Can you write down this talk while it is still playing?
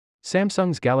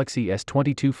Samsung's Galaxy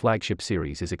S22 flagship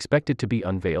series is expected to be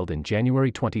unveiled in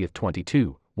January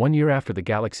 2022, 1 year after the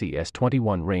Galaxy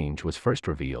S21 range was first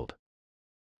revealed.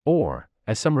 Or,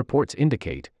 as some reports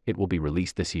indicate, it will be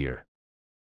released this year.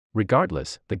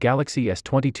 Regardless, the Galaxy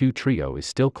S22 trio is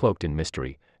still cloaked in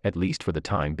mystery, at least for the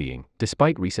time being,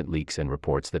 despite recent leaks and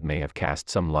reports that may have cast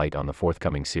some light on the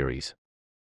forthcoming series.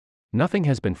 Nothing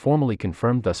has been formally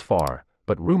confirmed thus far,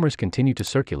 but rumors continue to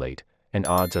circulate, and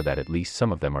odds are that at least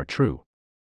some of them are true.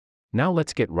 Now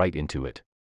let's get right into it.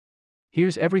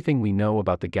 Here's everything we know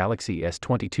about the Galaxy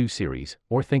S22 series,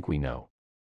 or think we know.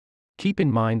 Keep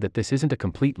in mind that this isn't a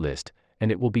complete list,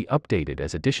 and it will be updated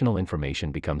as additional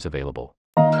information becomes available.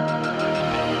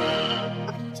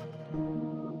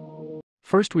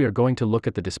 First, we are going to look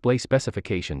at the display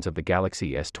specifications of the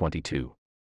Galaxy S22.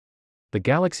 The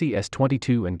Galaxy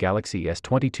S22 and Galaxy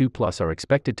S22 Plus are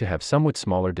expected to have somewhat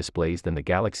smaller displays than the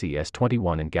Galaxy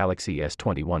S21 and Galaxy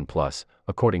S21 Plus,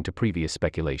 according to previous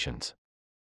speculations.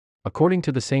 According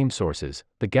to the same sources,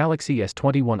 the Galaxy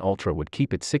S21 Ultra would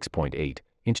keep its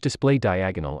 6.8-inch display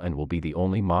diagonal and will be the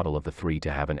only model of the three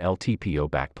to have an LTPO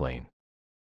backplane.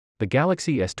 The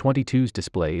Galaxy S22's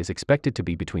display is expected to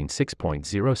be between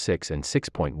 6.06 and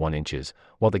 6.1 inches,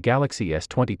 while the Galaxy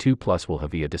S22 Plus will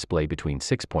have a display between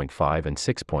 6.5 and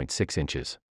 6.6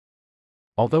 inches.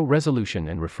 Although resolution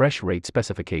and refresh rate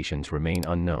specifications remain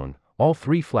unknown, all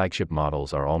three flagship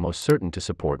models are almost certain to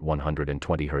support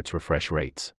 120 Hz refresh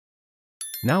rates.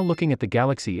 Now looking at the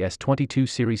Galaxy S22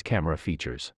 series camera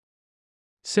features.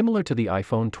 Similar to the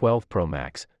iPhone 12 Pro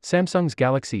Max, Samsung's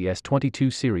Galaxy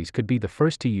S22 series could be the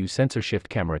first to use sensor shift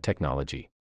camera technology.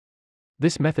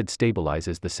 This method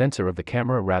stabilizes the sensor of the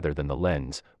camera rather than the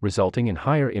lens, resulting in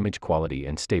higher image quality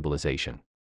and stabilization.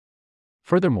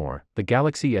 Furthermore, the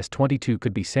Galaxy S22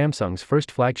 could be Samsung's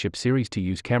first flagship series to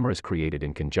use cameras created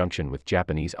in conjunction with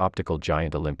Japanese optical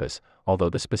giant Olympus, although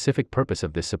the specific purpose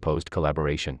of this supposed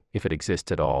collaboration, if it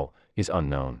exists at all, is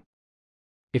unknown.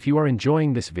 If you are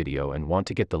enjoying this video and want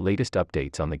to get the latest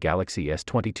updates on the Galaxy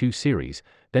S22 series,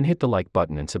 then hit the like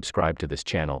button and subscribe to this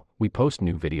channel. We post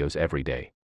new videos every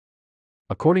day.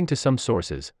 According to some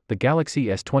sources, the Galaxy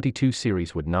S22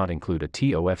 series would not include a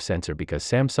TOF sensor because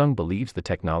Samsung believes the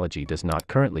technology does not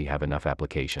currently have enough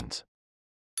applications.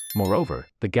 Moreover,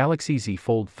 the Galaxy Z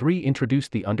Fold 3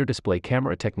 introduced the under-display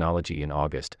camera technology in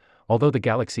August, although the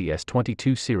Galaxy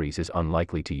S22 series is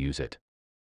unlikely to use it.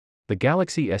 The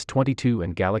Galaxy S22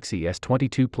 and Galaxy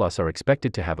S22 Plus are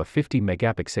expected to have a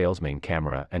 50-megapixel main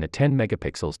camera and a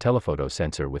 10-megapixel telephoto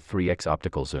sensor with 3x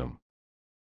optical zoom.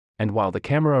 And while the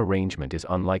camera arrangement is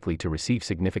unlikely to receive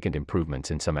significant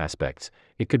improvements in some aspects,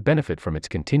 it could benefit from its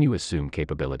continuous zoom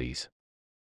capabilities.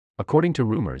 According to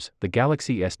rumors, the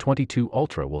Galaxy S22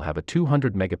 Ultra will have a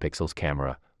 200-megapixel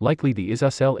camera, likely the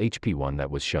Exynos HP1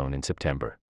 that was shown in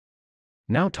September.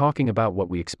 Now talking about what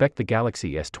we expect the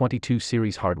Galaxy S22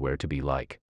 series hardware to be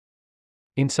like.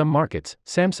 In some markets,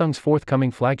 Samsung's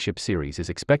forthcoming flagship series is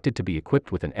expected to be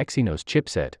equipped with an Exynos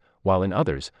chipset, while in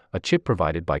others, a chip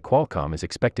provided by Qualcomm is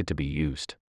expected to be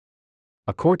used.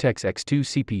 A Cortex-X2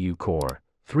 CPU core,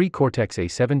 3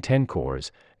 Cortex-A710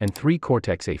 cores, and 3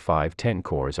 Cortex-A510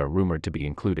 cores are rumored to be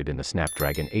included in the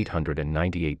Snapdragon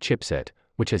 898 chipset,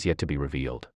 which has yet to be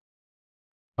revealed.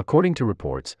 According to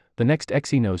reports, the next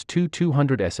Exynos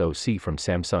 2200 SoC from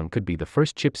Samsung could be the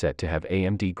first chipset to have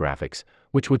AMD graphics,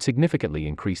 which would significantly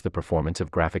increase the performance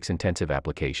of graphics-intensive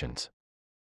applications.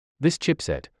 This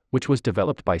chipset, which was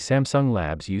developed by Samsung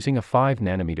Labs using a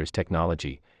 5nm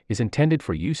technology, is intended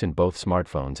for use in both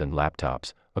smartphones and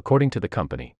laptops, according to the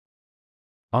company.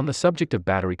 On the subject of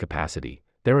battery capacity,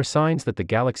 there are signs that the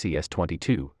Galaxy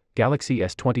S22, Galaxy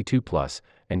S22 Plus,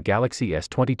 and Galaxy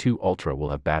S22 Ultra will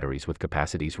have batteries with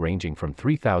capacities ranging from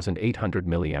 3,800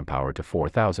 mAh to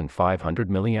 4,500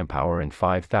 mAh and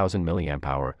 5,000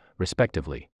 mAh,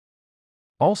 respectively.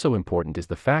 Also important is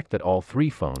the fact that all three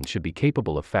phones should be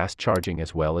capable of fast charging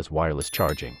as well as wireless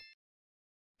charging.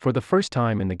 For the first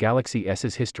time in the Galaxy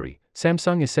S's history,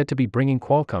 Samsung is said to be bringing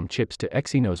Qualcomm chips to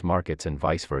Exynos markets and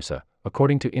vice versa,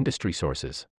 according to industry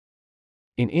sources.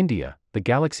 In India, the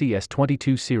Galaxy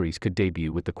S22 series could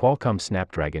debut with the Qualcomm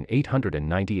Snapdragon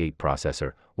 898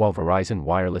 processor, while Verizon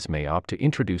Wireless may opt to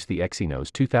introduce the Exynos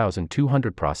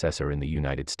 2200 processor in the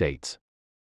United States.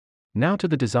 Now to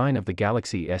the design of the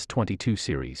Galaxy S22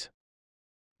 series.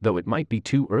 Though it might be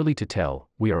too early to tell,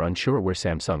 we are unsure where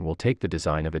Samsung will take the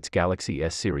design of its Galaxy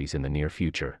S series in the near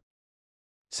future.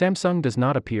 Samsung does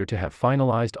not appear to have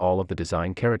finalized all of the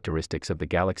design characteristics of the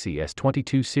Galaxy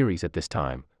S22 series at this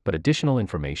time, but additional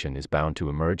information is bound to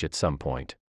emerge at some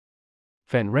point.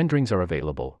 Fan renderings are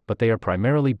available, but they are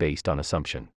primarily based on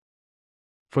assumption.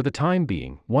 For the time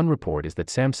being, one report is that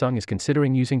Samsung is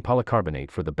considering using polycarbonate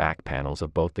for the back panels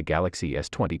of both the Galaxy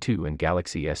S22 and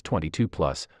Galaxy S22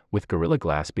 Plus, with Gorilla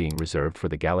Glass being reserved for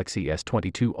the Galaxy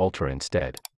S22 Ultra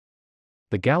instead.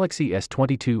 The Galaxy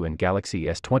S22 and Galaxy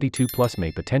S22 Plus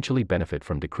may potentially benefit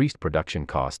from decreased production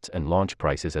costs and launch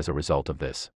prices as a result of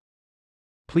this.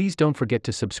 Please don't forget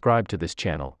to subscribe to this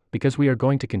channel, because we are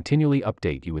going to continually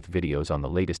update you with videos on the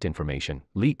latest information,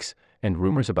 leaks, and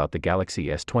rumors about the Galaxy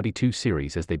S22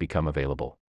 series as they become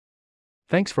available.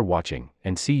 Thanks for watching,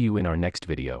 and see you in our next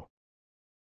video.